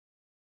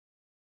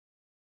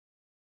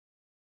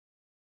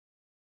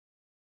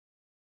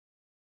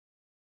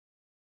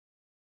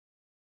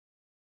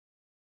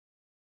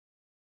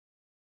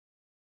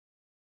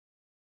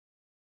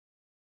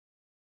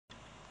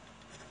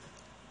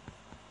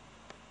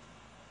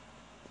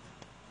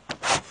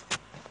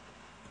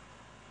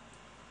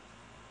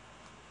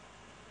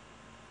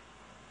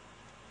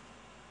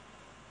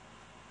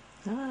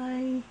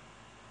Hi.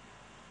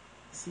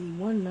 See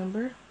one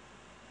number.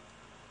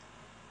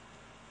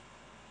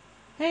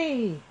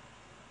 Hey.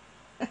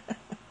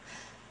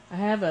 I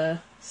have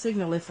a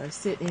signal if I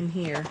sit in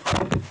here.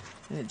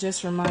 And it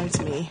just reminds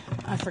me,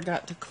 I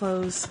forgot to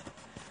close.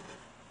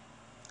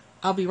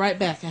 I'll be right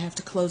back. I have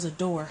to close a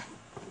door.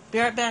 Be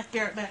right back. Be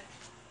right back.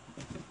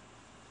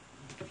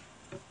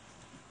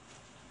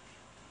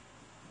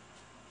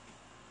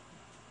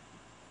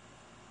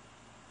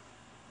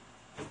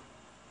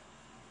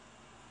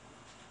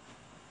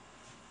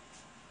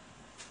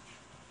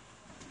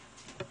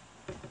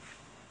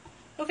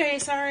 Okay,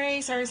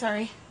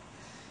 sorry.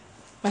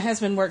 My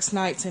husband works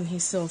nights and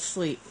he's still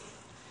asleep.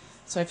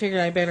 So I figured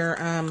I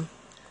better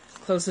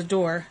close the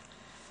door.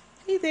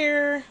 Hey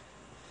there.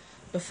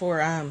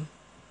 Before I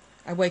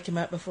wake him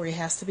up before he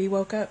has to be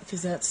woke up,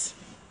 because that's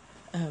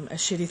a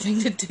shitty thing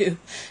to do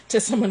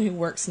to someone who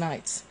works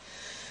nights.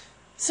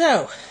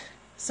 So,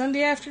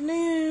 Sunday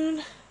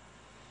afternoon.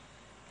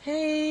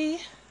 Hey.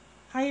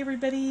 Hi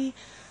everybody.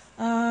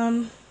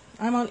 I'm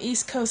on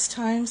East Coast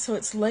time, so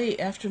it's late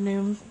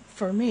afternoon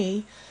for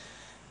me.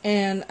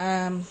 And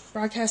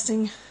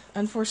broadcasting,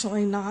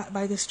 unfortunately, not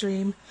by the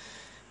stream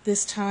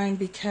this time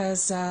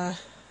because the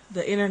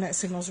internet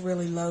signal's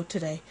really low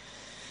today.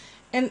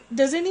 And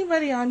does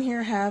anybody on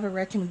here have a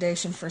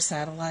recommendation for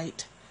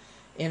satellite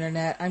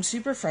internet? I'm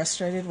super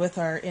frustrated with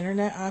our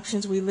internet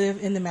options. We live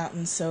in the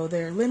mountains, so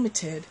they're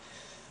limited.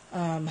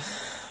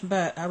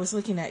 But I was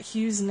looking at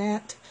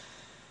HughesNet,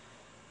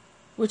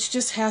 which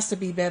just has to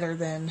be better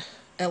than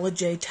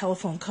L&J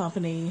Telephone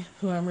Company,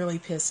 who I'm really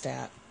pissed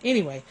at.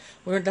 Anyway,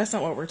 that's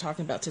not what we're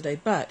talking about today,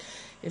 but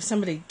if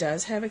somebody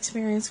does have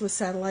experience with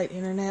satellite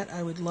internet,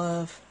 I would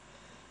love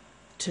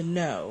to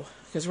know.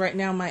 Because right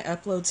now my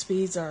upload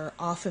speeds are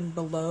often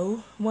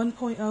below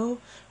 1.0.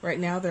 Right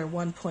now they're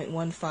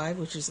 1.15,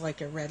 which is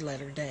like a red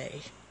letter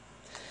day.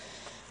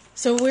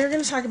 So we're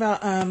going to talk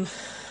about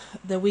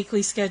the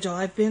weekly schedule.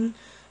 I've been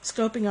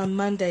scoping on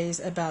Mondays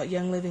about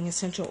Young Living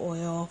Essential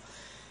Oil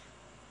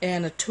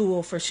and a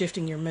tool for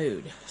shifting your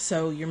mood.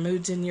 So your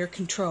mood's in your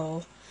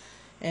control.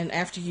 And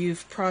after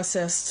you've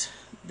processed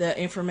the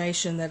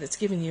information that it's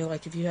giving you,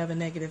 like if you have a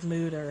negative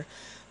mood or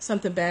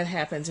something bad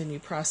happens and you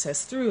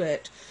process through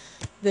it,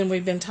 then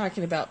we've been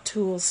talking about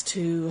tools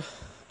to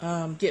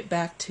get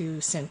back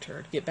to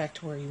centered, get back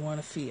to where you want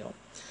to feel.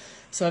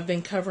 So I've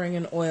been covering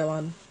an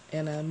oil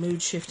and a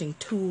mood shifting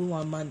tool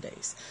on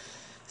Mondays.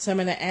 So I'm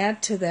going to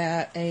add to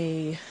that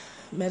a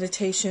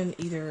meditation,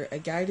 either a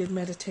guided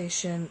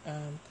meditation.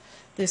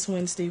 This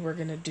Wednesday we're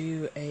going to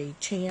do a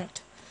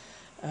chant,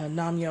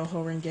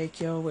 Nam-myoho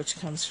Renge-kyo, which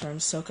comes from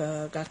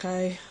Soka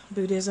Gakkai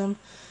Buddhism.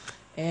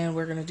 And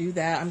we're going to do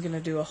that. I'm going to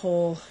do a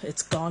whole,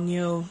 it's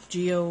Gongyo,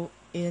 G-O-N-G-Y-O.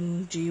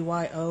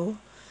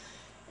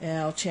 And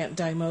I'll chant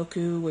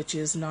Daimoku, which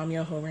is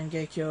Nam-myoho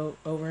Renge-kyo,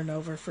 over and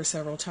over for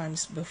several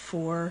times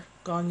before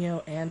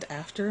Gongyo and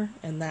after.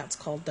 And that's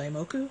called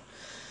Daimoku.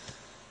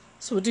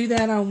 So we'll do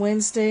that on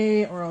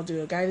Wednesday, or I'll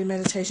do a guided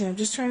meditation. I'm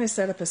just trying to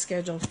set up a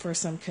schedule for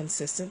some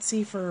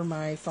consistency for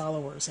my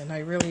followers. And I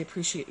really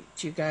appreciate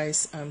you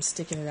guys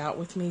sticking it out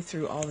with me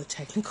through all the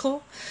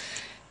technical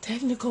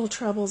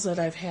troubles that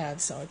I've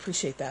had, so I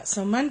appreciate that.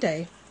 So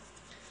Monday,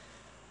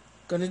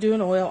 going to do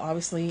an oil,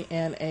 obviously,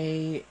 and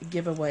a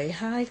giveaway.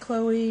 Hi,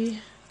 Chloe.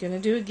 Going to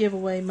do a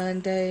giveaway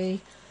Monday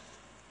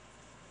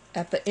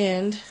at the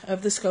end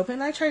of the scope,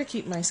 and I try to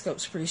keep my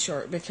scopes pretty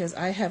short because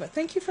I have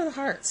thank you for the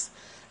hearts.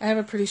 I have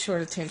a pretty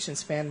short attention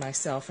span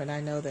myself, and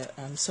I know that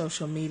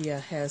social media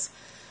has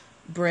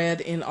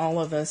bred in all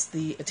of us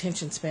the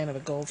attention span of a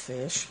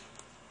goldfish.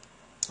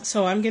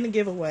 So I'm going to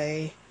give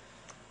away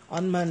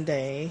on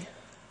Monday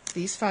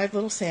these 5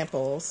 little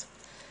samples,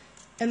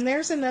 and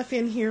there's enough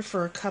in here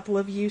for a couple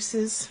of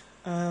uses.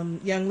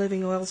 Young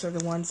Living oils are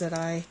the ones that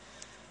I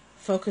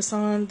focus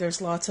on. There's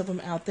lots of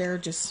them out there.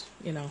 Just,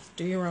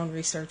 do your own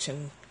research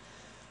and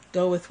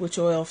go with which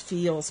oil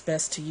feels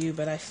best to you.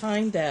 But I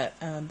find that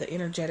the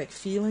energetic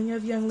feeling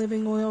of Young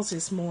Living oils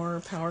is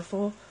more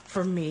powerful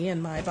for me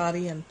and my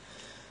body and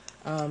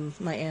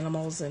my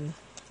animals and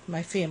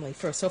my family.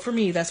 So for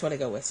me, that's what I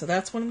go with. So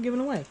that's what I'm giving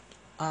away,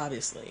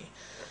 obviously.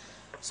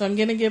 So I'm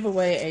going to give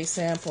away a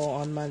sample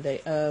on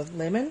Monday of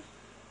lemon,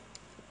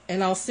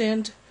 and I'll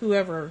send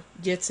whoever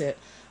gets it,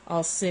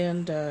 I'll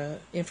send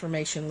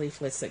information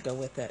leaflets that go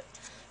with it.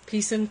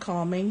 Peace and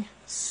Calming,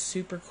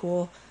 super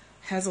cool.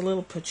 Has a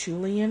little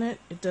patchouli in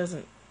it. It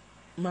doesn't,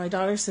 my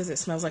daughter says it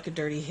smells like a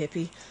dirty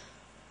hippie.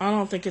 I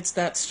don't think it's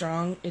that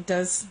strong. It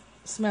does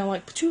smell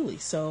like patchouli,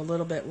 so a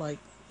little bit like,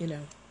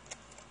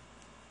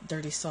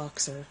 dirty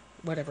socks or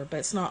whatever, but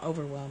it's not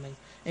overwhelming.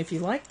 If you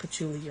like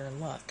patchouli, you're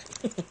in luck.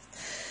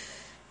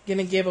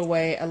 Gonna give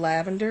away a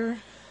lavender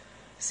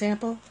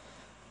sample,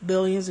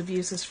 billions of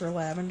uses for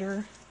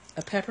lavender,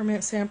 a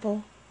peppermint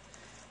sample,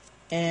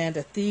 and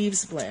a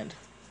Thieves Blend.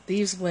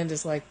 Thieves Blend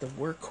is like the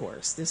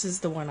workhorse. This is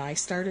the one I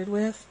started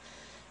with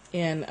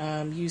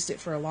and used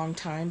it for a long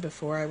time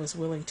before I was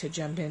willing to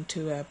jump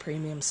into a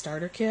premium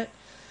starter kit.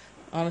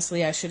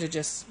 Honestly, I should have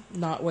just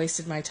not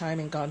wasted my time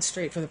and gone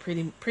straight for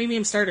the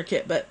premium starter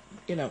kit, but,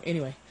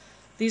 anyway.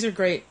 these are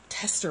great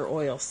tester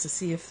oils to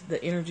see if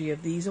the energy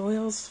of these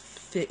oils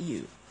fit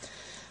you.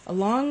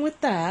 Along with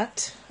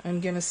that,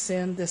 I'm going to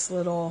send this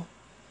little,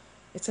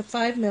 it's a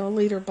 5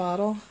 milliliter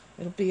bottle.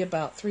 It'll be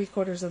about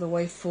 3/4 of the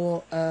way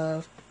full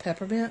of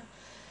peppermint.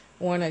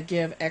 I want to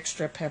give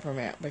extra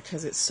peppermint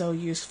because it's so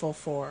useful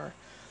for,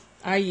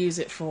 I use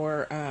it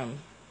for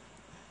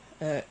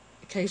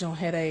occasional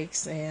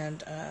headaches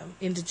and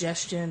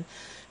indigestion,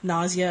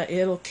 nausea.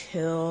 It'll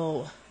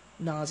kill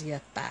nausea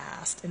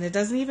fast. And it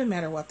doesn't even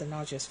matter what the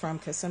nausea is from,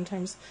 because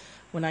sometimes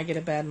when I get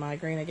a bad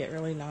migraine, I get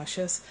really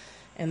nauseous.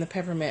 And the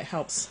peppermint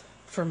helps,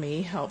 for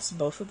me, helps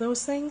both of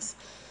those things.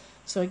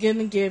 So I'm going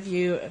to give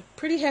you a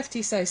pretty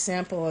hefty size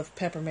sample of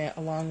peppermint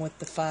along with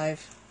the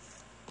 5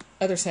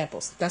 other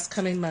samples. That's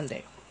coming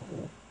Monday.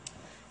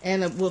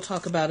 And we'll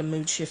talk about a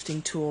mood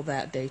shifting tool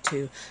that day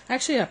too.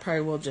 Actually, I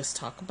probably will just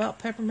talk about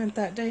peppermint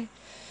that day.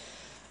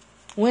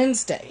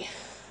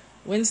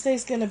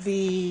 Wednesday's going to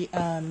be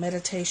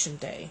meditation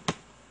day.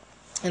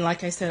 And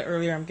like I said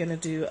earlier, I'm going to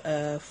do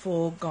a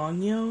full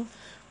Gongyo,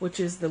 which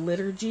is the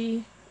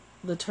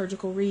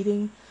liturgical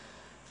reading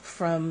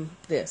from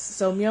this.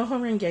 So Myoho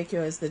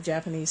Rengekyo is the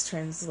Japanese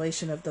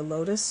translation of the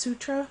Lotus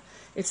Sutra.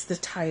 It's the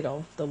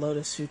title, the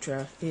Lotus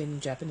Sutra in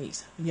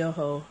Japanese.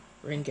 Myoho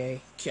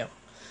Rengekyo.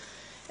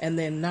 And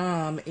then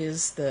Nam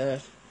is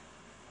the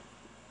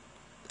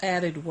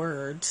added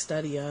word,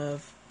 study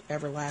of,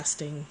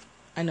 everlasting.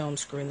 I know I'm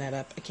screwing that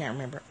up. I can't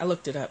remember. I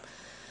looked it up.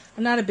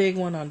 I'm not a big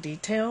one on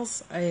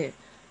details. I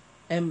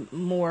am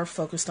more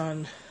focused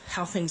on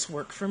how things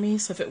work for me.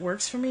 So if it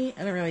works for me,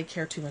 I don't really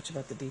care too much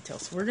about the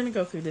details. So we're going to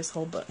go through this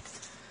whole book.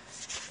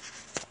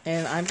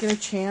 And I'm going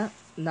to chant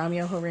Nam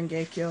Myoho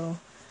Rengekyo.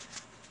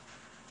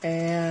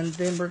 And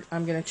then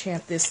I'm going to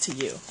chant this to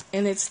you.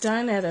 And it's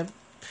done at a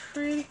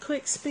pretty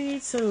quick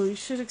speed, so you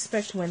should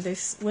expect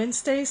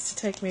Wednesdays to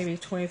take maybe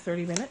 20 or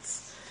 30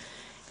 minutes.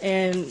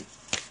 And,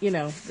 you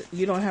know,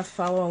 you don't have to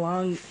follow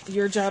along.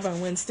 Your job on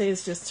Wednesday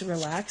is just to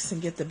relax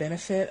and get the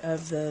benefit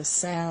of the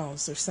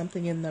sounds. There's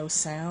something in those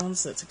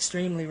sounds that's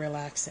extremely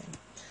relaxing.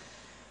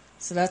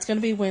 So that's going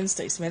to be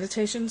Wednesdays.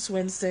 Meditations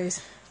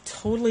Wednesdays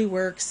totally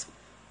works.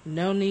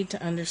 No need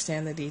to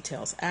understand the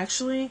details.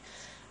 Actually,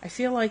 I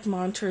feel like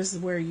mantras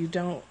where you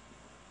don't,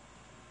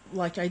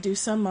 like I do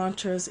some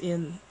mantras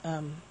in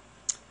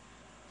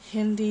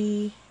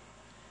Hindi.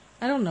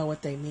 I don't know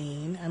what they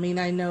mean. I mean,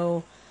 I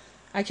know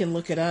I can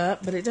look it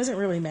up, but it doesn't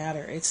really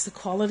matter. It's the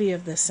quality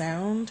of the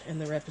sound and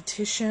the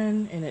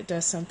repetition, and it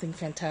does something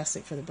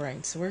fantastic for the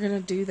brain. So we're going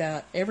to do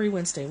that every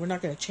Wednesday. We're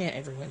not going to chant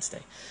every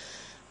Wednesday.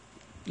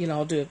 You know,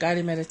 I'll do a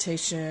guided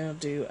meditation, I'll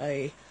do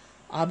a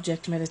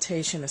object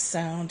meditation, a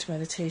sound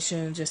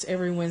meditation. Just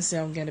every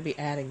Wednesday I'm going to be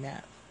adding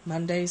that.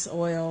 Mondays,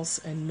 oils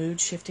and mood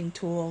shifting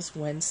tools.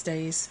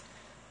 Wednesdays,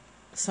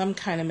 some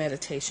kind of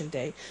meditation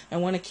day. I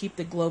want to keep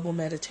the global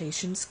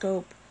meditation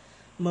scope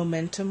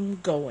momentum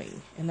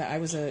going. And I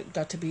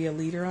got to be a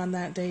leader on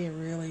that day. I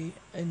really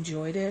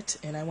enjoyed it,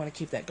 and I want to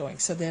keep that going.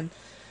 So then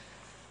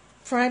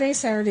Friday,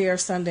 Saturday, or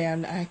Sunday,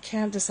 I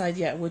can't decide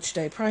yet which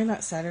day. Probably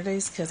not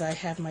Saturdays, because I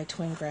have my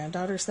twin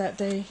granddaughters that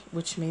day,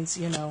 which means,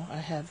 you know, I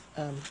have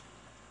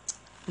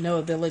no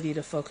ability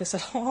to focus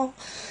at all.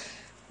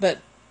 But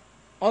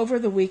over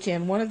the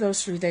weekend, one of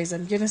those 3 days,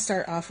 I'm going to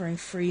start offering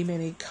free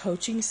mini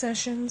coaching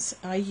sessions.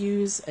 I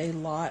use a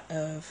lot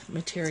of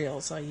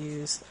materials. I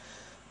use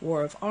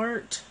War of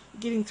Art,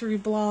 Getting Through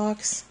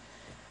Blocks.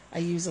 I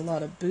use a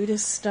lot of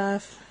Buddhist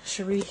stuff.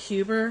 Cherie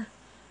Huber,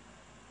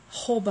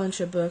 whole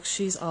bunch of books.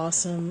 She's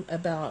awesome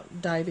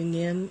about diving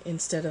in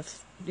instead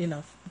of, you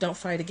know, don't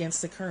fight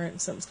against the current.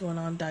 Something's going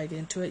on, dive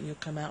into it, and you'll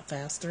come out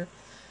faster.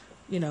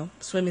 You know,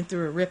 swimming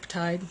through a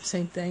riptide,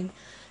 same thing.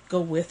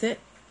 Go with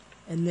it.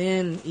 And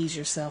then ease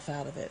yourself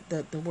out of it.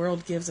 The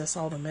world gives us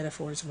all the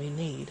metaphors we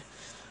need.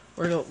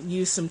 Or to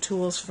use some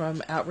tools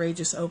from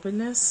Outrageous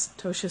Openness,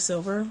 Tosha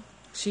Silver.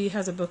 She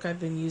has a book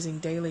I've been using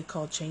daily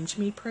called Change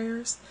Me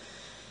Prayers.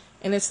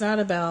 And it's not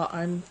about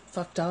I'm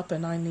fucked up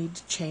and I need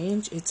to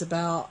change. It's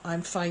about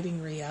I'm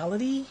fighting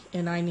reality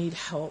and I need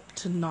help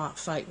to not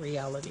fight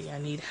reality. I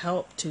need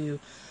help to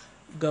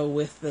go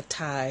with the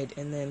tide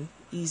and then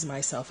ease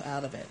myself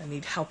out of it. I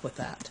need help with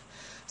that.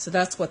 So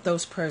that's what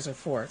those prayers are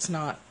for. It's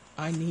not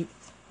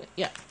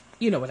yeah,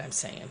 you know what I'm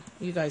saying.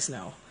 You guys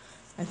know.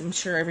 I'm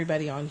sure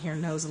everybody on here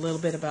knows a little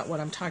bit about what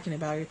I'm talking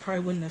about. You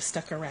probably wouldn't have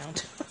stuck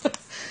around.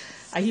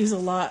 I use a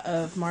lot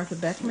of Martha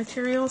Beck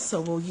material,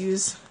 so we'll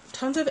use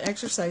tons of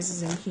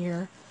exercises in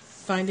here.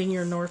 Finding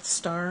Your North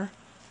Star,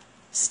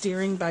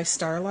 Steering by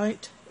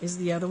Starlight is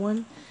the other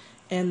one.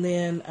 And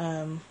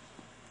then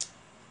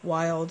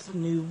Wild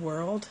New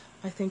World,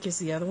 I think, is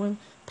the other one.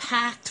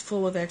 Packed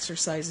full of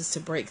exercises to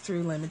break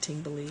through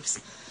limiting beliefs.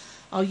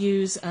 I'll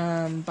use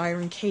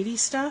Byron Katie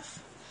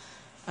stuff.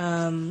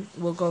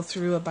 We'll go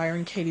through a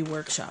Byron Katie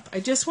workshop.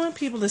 I just want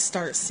people to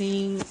start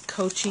seeing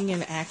coaching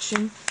in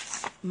action,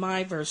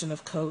 my version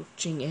of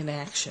coaching in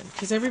action,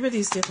 because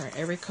everybody's different.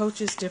 Every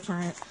coach is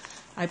different.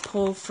 I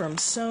pull from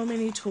so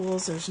many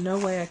tools. There's no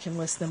way I can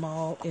list them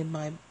all in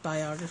my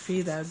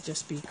biography. That would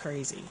just be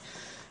crazy.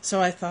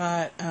 So I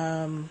thought,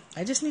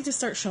 I just need to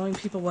start showing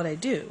people what I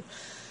do.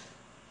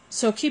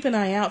 So keep an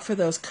eye out for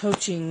those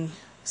coaching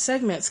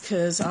segments,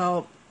 because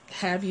I'll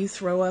have you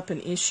throw up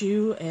an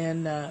issue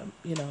and,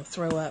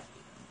 throw up.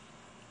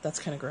 That's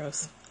kind of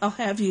gross. I'll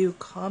have you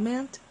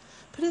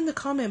put in the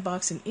comment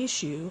box an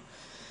issue.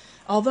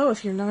 Although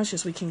if you're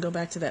nauseous, we can go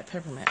back to that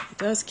peppermint.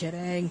 Just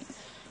kidding.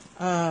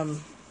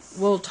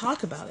 We'll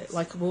talk about it.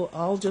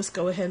 I'll just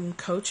go ahead and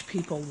coach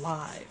people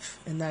live.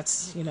 And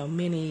that's,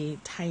 mini,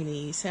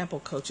 tiny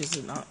sample coaches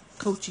and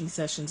coaching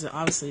sessions. And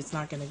obviously it's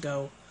not going to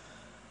go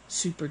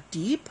super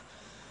deep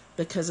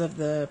because of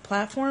the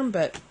platform,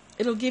 but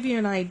it'll give you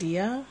an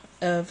idea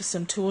of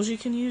some tools you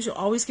can use. You'll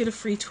always get a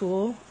free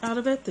tool out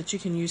of it that you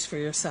can use for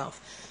yourself.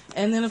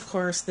 And then, of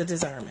course, the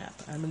Desire Map.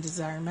 I'm a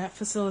Desire Map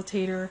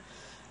facilitator.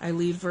 I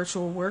lead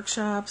virtual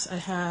workshops. I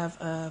have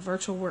a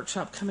virtual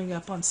workshop coming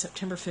up on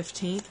September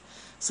 15th.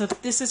 So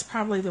this is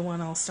probably the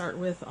one I'll start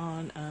with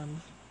on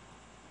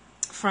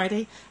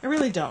Friday. I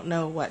really don't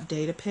know what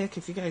day to pick.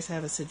 If you guys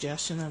have a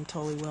suggestion, I'm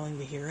totally willing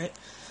to hear it.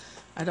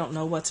 I don't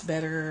know what's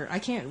better. I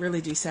can't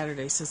really do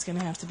Saturdays, so it's going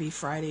to have to be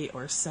Friday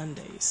or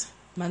Sundays.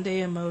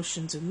 Monday,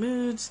 emotions and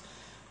moods.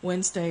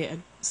 Wednesday,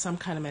 some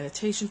kind of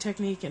meditation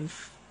technique. And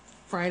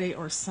Friday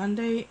or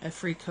Sunday, a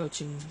free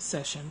coaching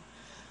session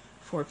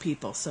for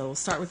people. So we'll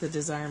start with the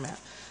Desire Map.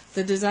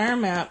 The Desire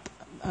Map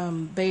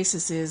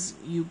basis is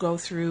you go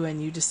through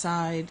and you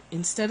decide,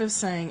 instead of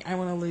saying, I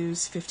want to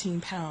lose 15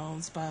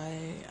 pounds by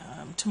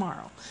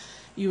tomorrow,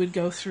 you would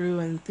go through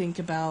and think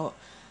about,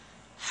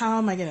 how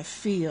am I going to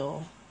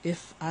feel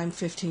if I'm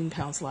 15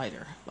 pounds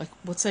lighter?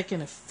 What's that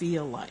going to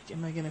feel like?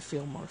 Am I going to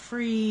feel more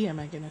free? Am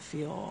I going to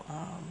feel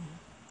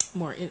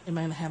am I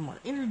going to have more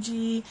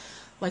energy?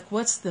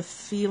 What's the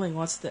feeling?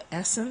 What's the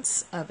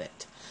essence of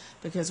it?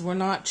 Because we're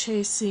not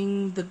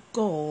chasing the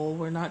goal.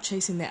 We're not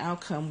chasing the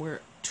outcome. We're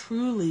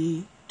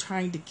truly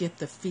trying to get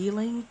the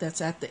feeling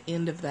that's at the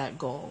end of that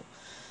goal.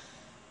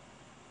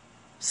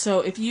 So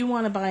if you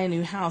want to buy a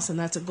new house and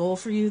that's a goal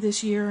for you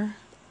this year,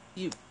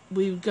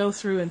 we go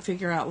through and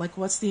figure out,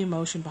 what's the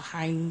emotion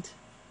behind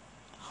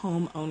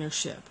home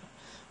ownership?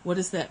 What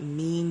does that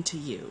mean to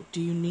you?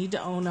 Do you need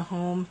to own a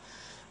home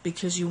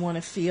because you want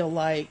to feel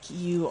like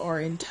you are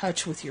in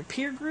touch with your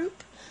peer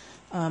group?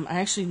 I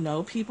actually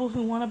know people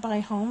who want to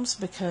buy homes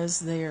because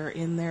they're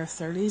in their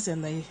 30s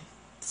and they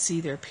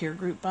see their peer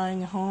group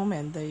buying a home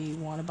and they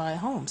want to buy a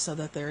home so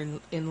that they're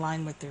in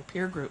line with their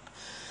peer group.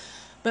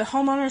 But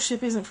home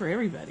ownership isn't for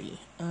everybody.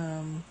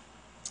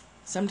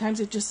 Sometimes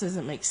it just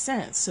doesn't make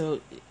sense.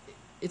 So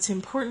it's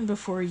important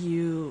before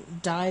you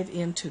dive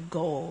into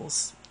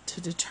goals to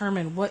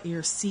determine what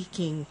you're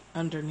seeking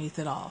underneath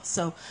it all.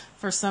 So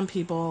for some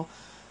people,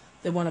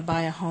 they want to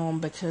buy a home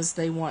because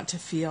they want to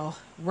feel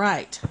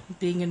right,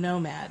 being a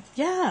nomad.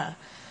 Yeah.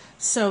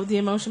 So the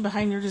emotion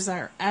behind your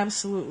desire,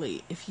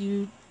 absolutely. If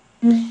you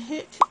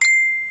get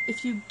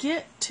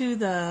to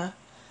the,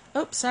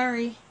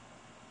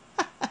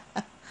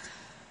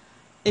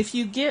 if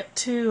you get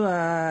to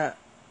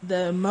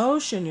the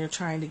emotion you're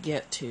trying to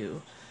get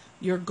to,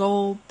 your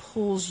goal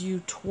pulls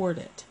you toward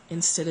it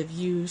instead of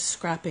you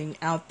scrapping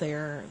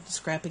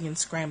and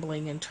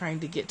scrambling and trying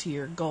to get to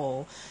your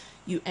goal.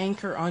 You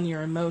anchor on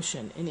your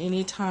emotion, and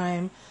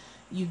anytime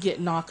you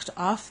get knocked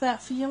off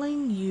that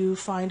feeling, you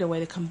find a way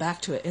to come back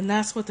to it. And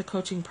that's what the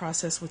coaching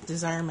process with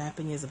desire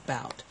mapping is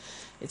about.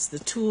 It's the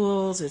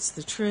tools, it's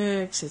the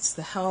tricks, it's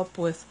the help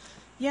with,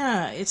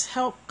 it's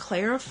help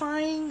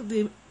clarifying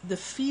the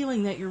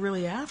feeling that you're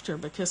really after,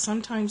 because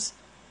sometimes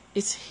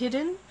it's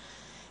hidden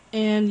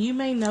and you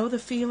may know the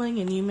feeling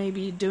and you may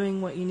be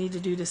doing what you need to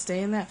do to stay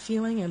in that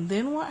feeling, and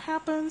then what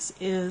happens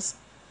is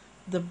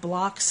the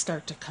blocks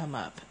start to come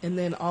up, and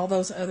then all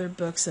those other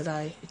books it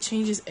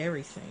changes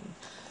everything.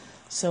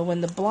 So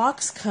when the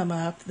blocks come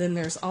up, then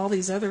there's all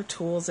these other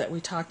tools that we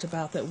talked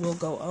about that we'll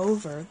go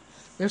over.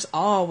 There's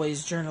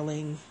always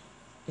journaling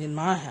in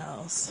my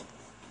house.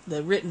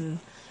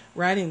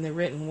 Writing the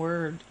written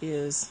word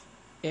is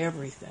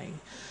everything.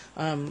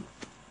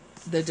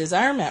 The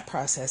desire map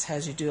process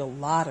has you do a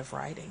lot of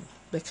writing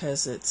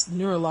because it's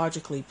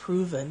neurologically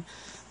proven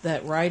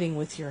that writing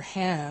with your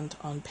hand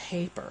on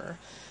paper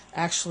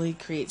actually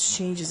creates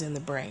changes in the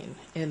brain,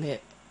 and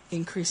it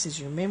increases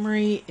your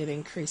memory,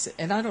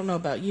 and I don't know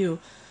about you,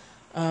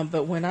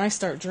 but when I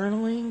start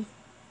journaling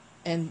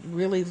and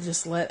really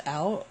just let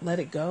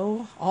it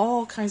go,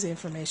 all kinds of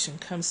information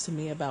comes to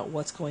me about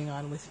what's going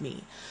on with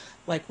me.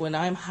 Like when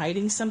I'm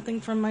hiding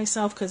something from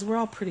myself, because we're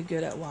all pretty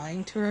good at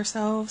lying to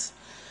ourselves.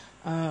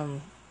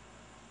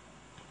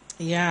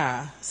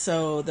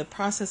 So the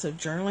process of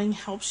journaling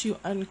helps you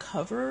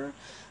uncover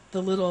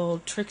the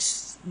little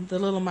tricks, the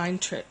little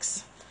mind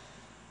tricks.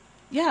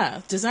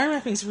 Yeah, desire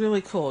mapping is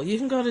really cool. You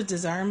can go to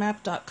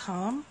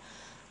desiremap.com,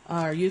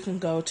 or you can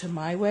go to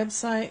my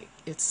website.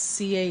 It's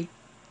we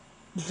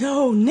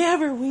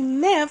never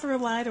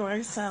lie to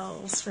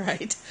ourselves,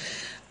 right?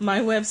 My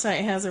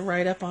website has a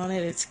write-up on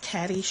it. It's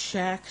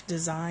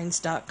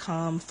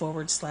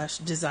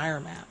cattyshackdesigns.com/desire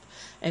map.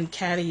 And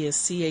Catty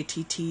is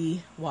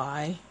Catty,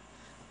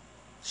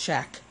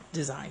 shack,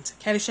 Designs.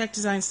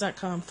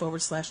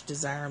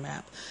 CaddyshackDesigns.com/desire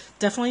map.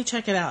 Definitely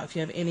check it out if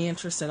you have any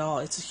interest at all.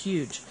 It's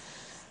huge.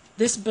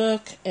 This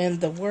book and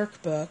the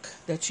workbook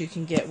that you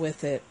can get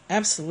with it,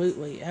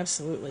 absolutely,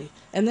 absolutely.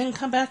 And then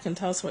come back and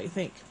tell us what you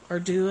think, or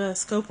do a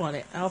scope on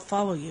it. I'll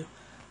follow you.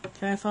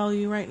 Can I follow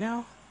you right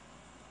now?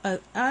 Am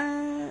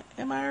I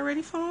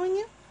already following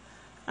you?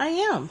 I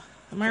am.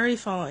 I'm already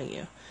following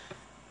you.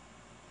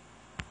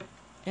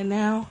 And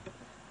now,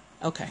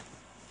 okay.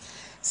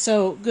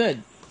 So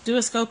good. Do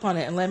a scope on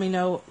it and let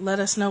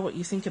us know what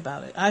you think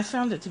about it. I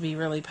found it to be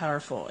really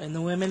powerful, and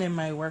the women in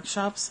my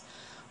workshops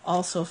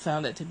also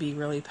found it to be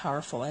really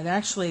powerful. And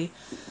actually,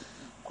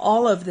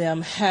 all of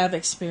them have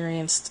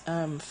experienced,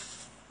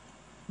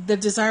 the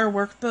Desire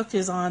Workbook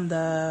is on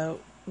the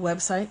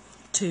website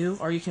too,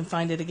 or you can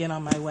find it again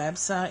on my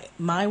website,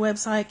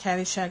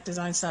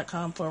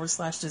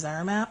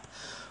 caddyshackdesigns.com/desire map,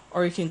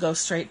 or you can go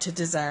straight to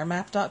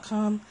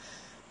desiremap.com,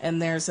 and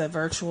there's a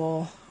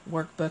virtual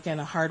workbook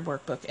and a hard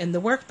workbook. And the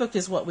workbook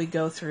is what we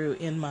go through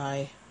in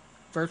my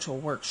virtual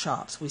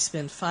workshops. We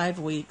spend 5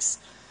 weeks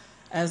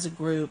as a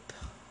group,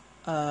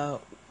 hour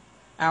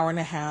and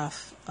a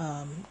half,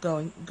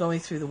 going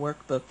through the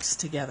workbooks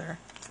together.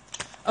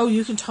 Oh,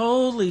 you can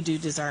totally do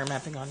desire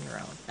mapping on your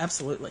own.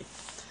 Absolutely.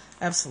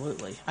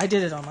 Absolutely. I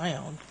did it on my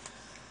own.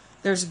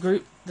 There's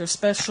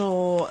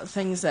special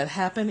things that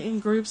happen in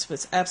groups, but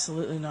it's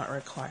absolutely not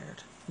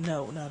required.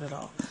 No, not at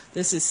all.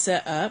 This is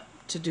set up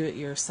to do it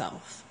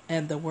yourself.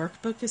 And the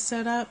workbook is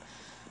set up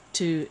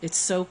it's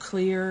so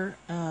clear,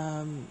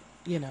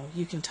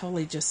 you can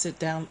totally just sit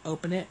down,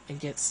 open it, and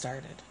get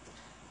started.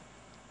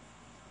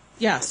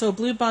 Yeah, so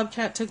Blue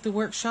Bobcat took the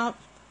workshop,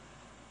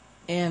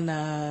 and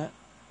a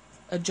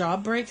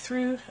job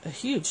breakthrough, a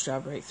huge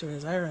job breakthrough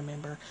as I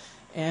remember,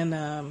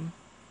 and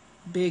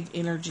big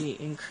energy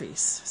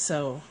increase.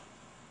 So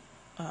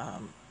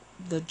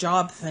the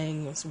job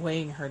thing was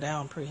weighing her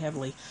down pretty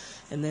heavily,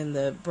 and then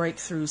the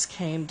breakthroughs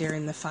came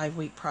during the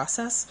 5-week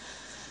process.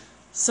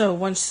 So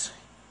once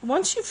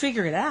you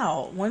figure it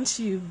out, once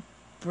you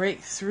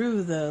break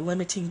through the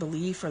limiting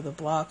belief or the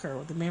block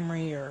or the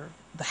memory or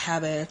the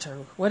habit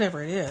or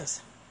whatever it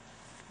is,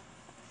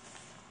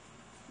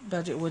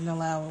 budget wouldn't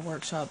allow a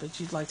workshop, but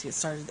you'd like to get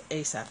started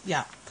ASAP.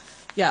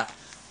 Yeah.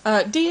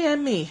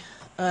 DM me,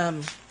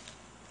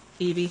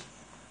 Evie.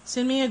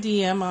 Send me a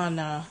DM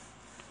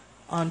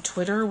on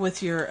Twitter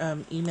with your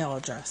email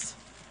address.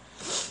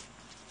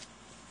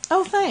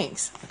 Oh,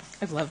 thanks.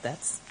 I love that.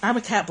 I'm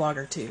a cat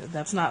blogger too.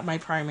 That's not my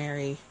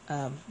primary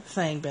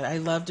thing, but I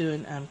love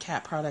doing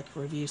cat product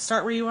reviews.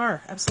 Start where you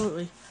are.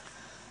 Absolutely.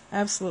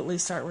 Absolutely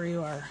start where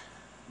you are.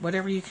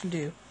 Whatever you can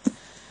do.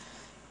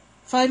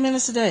 5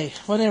 minutes a day.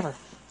 Whatever.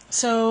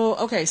 So,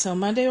 okay, so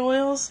Monday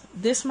oils.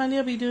 This Monday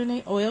I'll be doing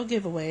an oil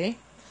giveaway.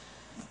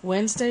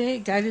 Wednesday,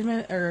 guided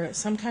or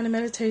some kind of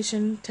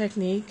meditation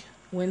technique.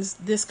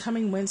 This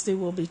coming Wednesday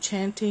we'll be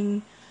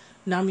chanting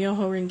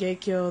Nam-myoho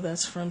Renge-kyo.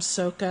 That's from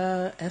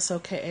Soka,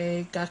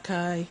 S-O-K-A,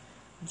 Gakkai,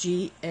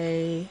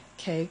 G-A-K-K-A-I,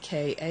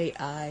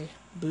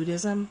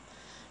 Buddhism.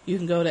 You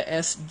can go to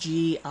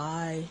sgi-usa.com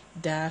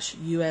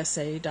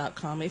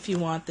if you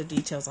want the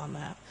details on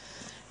that.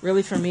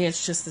 Really, for me,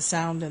 it's just the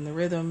sound and the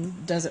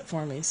rhythm does it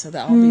for me. So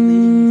that I'll be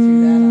leading you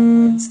through that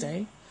on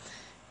Wednesday.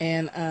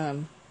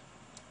 And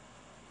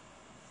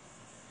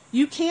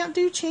you can't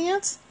do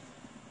chants?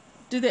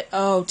 Do they?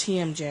 Oh,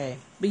 TMJ.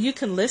 But you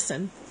can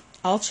listen.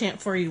 I'll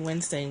chant for you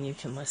Wednesday and you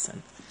can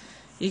listen.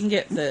 You can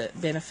get the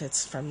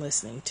benefits from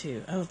listening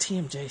too. Oh,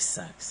 TMJ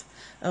sucks.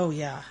 Oh,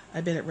 yeah.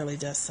 I bet it really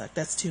does suck.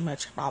 That's too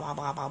much. Blah, blah,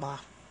 blah, blah, blah.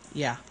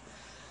 Yeah.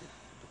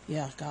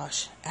 Yeah,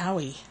 gosh.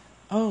 Owie.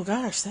 Oh,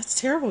 gosh. That's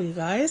terrible, you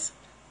guys.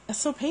 That's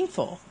so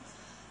painful.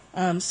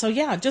 So,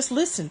 yeah, just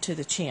listen to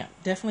the chant.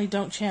 Definitely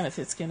don't chant if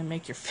it's going to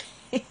make your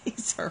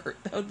face hurt.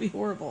 That would be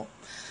horrible.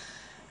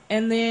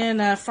 And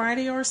then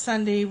Friday or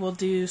Sunday, we'll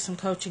do some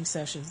coaching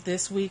sessions.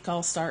 This week,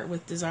 I'll start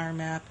with Desire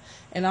Map,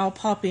 and I'll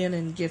pop in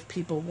and give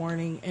people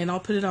warning, and I'll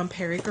put it on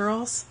Perry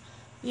Girls.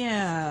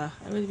 Yeah,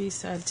 I would be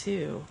sad,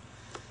 too.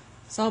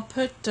 So I'll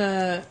put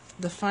the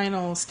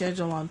final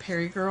schedule on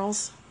Perry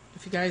Girls.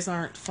 If you guys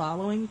aren't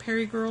following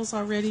Perry Girls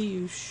already,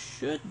 you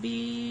should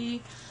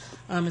be.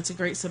 It's a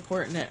great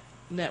support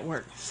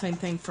network. Same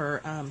thing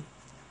for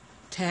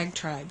Tag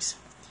Tribes.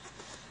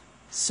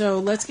 So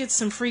let's get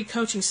some free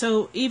coaching.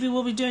 So Evie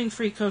will be doing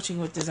free coaching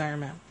with Desire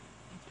Map.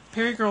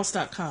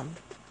 PerryGirls.com.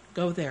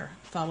 Go there.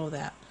 Follow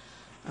that.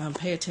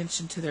 Pay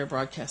attention to their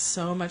broadcasts.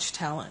 So much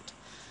talent.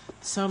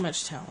 So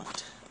much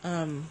talent.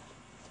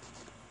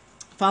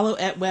 Follow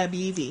at Web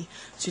Evie.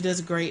 She does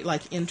a great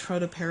intro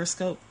to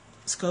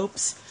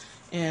Periscopes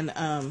and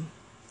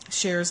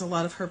shares a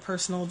lot of her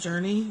personal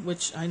journey,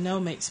 which I know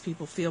makes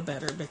people feel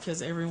better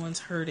because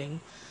everyone's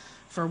hurting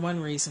for one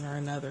reason or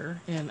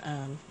another, and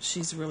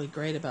she's really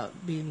great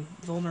about being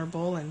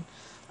vulnerable and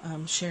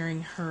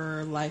sharing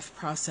her life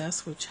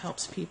process, which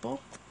helps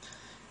people.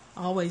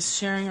 Always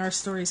sharing our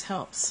stories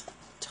helps.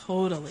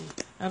 Totally.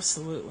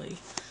 Absolutely.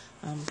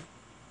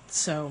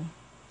 So,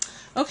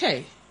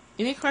 okay.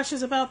 Any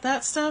questions about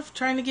that stuff?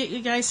 Trying to get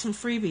you guys some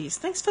freebies.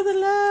 Thanks for the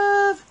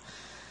love.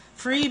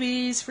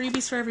 Freebies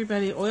for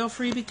everybody. Oil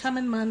freebie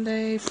coming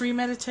Monday, free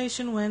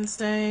meditation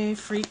Wednesday,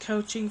 free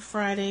coaching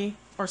Friday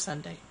or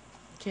Sunday.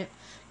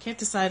 Can't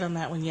decide on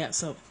that one yet,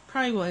 so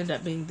probably will end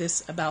up being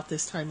about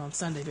this time on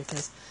Sunday,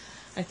 because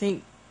I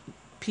think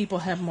people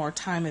have more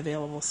time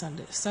available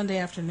Sunday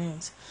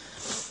afternoons.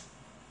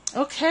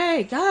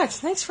 Okay,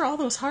 guys, thanks for all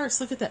those hearts.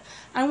 Look at that.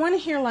 I want to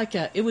hear like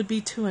it would be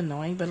too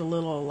annoying, but a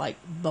little like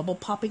bubble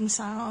popping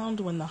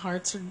sound when the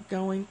hearts are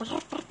going.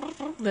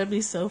 That'd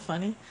be so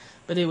funny,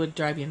 but it would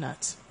drive you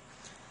nuts.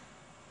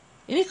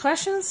 Any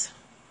questions?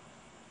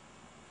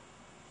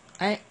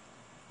 I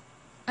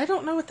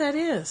don't know what that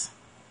is.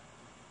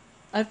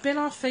 I've been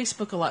off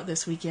Facebook a lot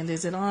this weekend.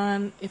 Is it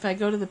on? If I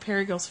go to the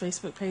Perry Girls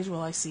Facebook page, will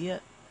I see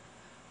it?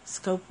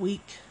 Scope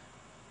Week.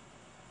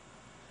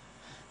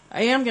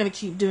 I am going to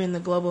keep doing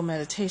the Global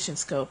Meditation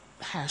Scope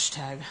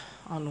hashtag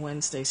on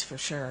Wednesdays for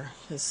sure,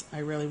 because I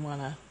really want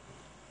to.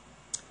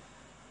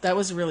 That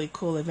was a really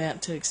cool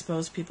event to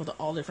expose people to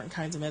all different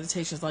kinds of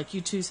meditations. Like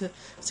you two said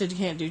you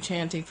can't do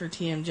chanting for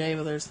TMJ,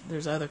 but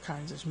there's other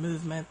kinds. There's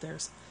movement.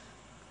 There's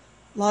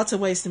lots of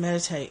ways to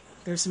meditate.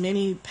 There's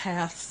many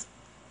paths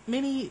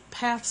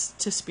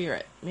to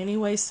spirit, many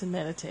ways to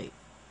meditate.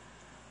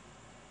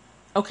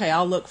 Okay,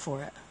 I'll look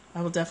for it.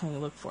 I will definitely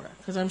look for it,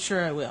 because I'm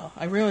sure I will.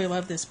 I really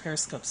love this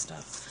Periscope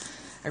stuff.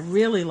 I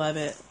really love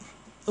it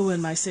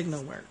when my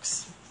signal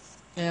works.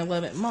 And I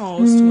love it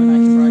most when I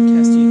can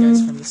broadcast to you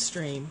guys from the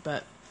stream.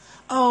 But,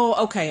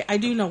 oh, okay, I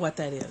do know what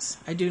that is.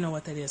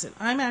 And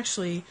I'm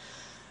actually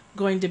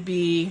going to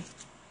be,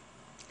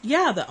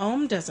 the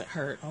Om doesn't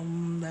hurt.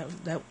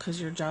 That because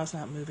your jaw's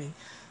not moving.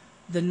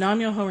 The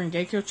Nam-myoho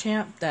Renge-kyo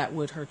chant, that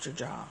would hurt your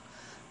jaw.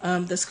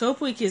 The Scope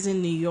Week is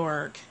in New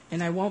York,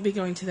 and I won't be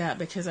going to that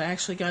because I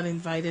actually got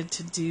invited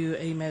to do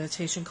a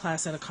meditation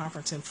class at a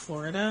conference in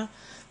Florida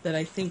that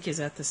I think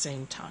is at the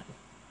same time.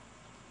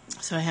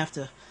 So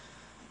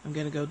I'm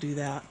going to go do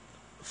that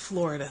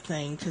Florida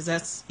thing, because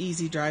that's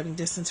easy driving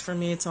distance for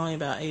me. It's only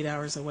about 8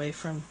 hours away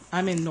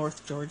I'm in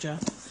North Georgia.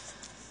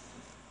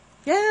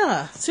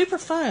 Yeah, super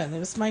fun. It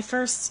was my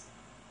first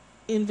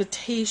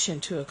invitation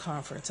to a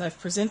conference. I've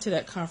presented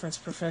at conference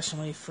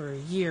professionally for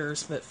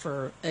years, but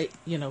for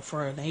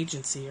an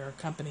agency or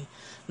a company,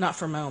 not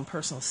for my own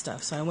personal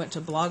stuff. So I went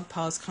to Blog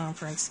Pause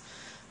conference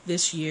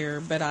this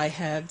year, but I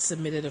had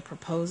submitted a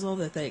proposal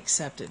that they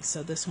accepted.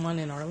 So this one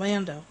in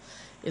Orlando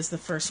is the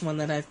first one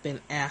that I've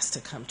been asked to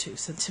come to.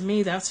 So to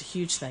me, that's a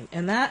huge thing.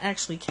 And that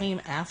actually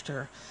came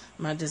after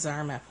my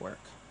Desire Map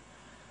work,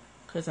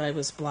 because I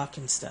was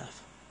blocking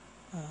stuff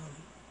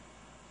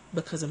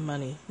because of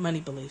money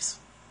beliefs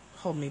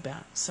hold me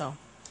back. So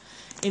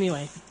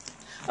anyway,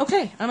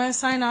 okay, I'm going to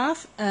sign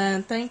off,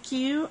 and thank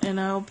you, and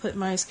I'll put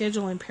my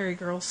schedule in Perry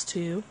Girls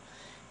too,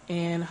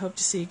 and hope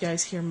to see you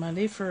guys here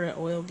Monday for an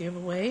oil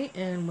giveaway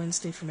and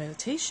Wednesday for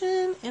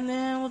meditation, and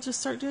then we'll just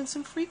start doing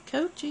some free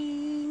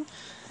coaching.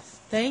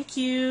 Thank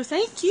you.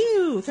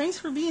 Thanks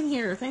for being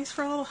here. Thanks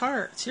for all the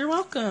hearts. You're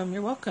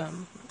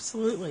welcome.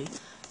 Absolutely.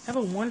 Have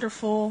a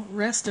wonderful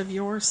rest of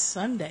your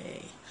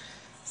Sunday.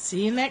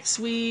 See you next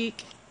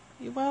week.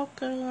 You're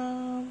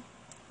welcome.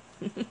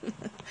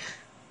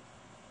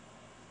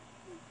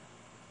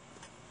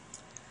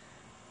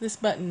 This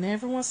button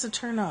never wants to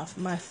turn off.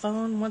 My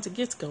phone, once it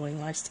gets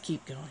going, likes to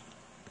keep going.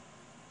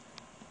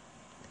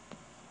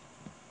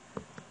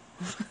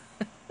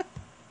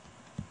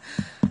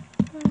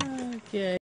 Okay.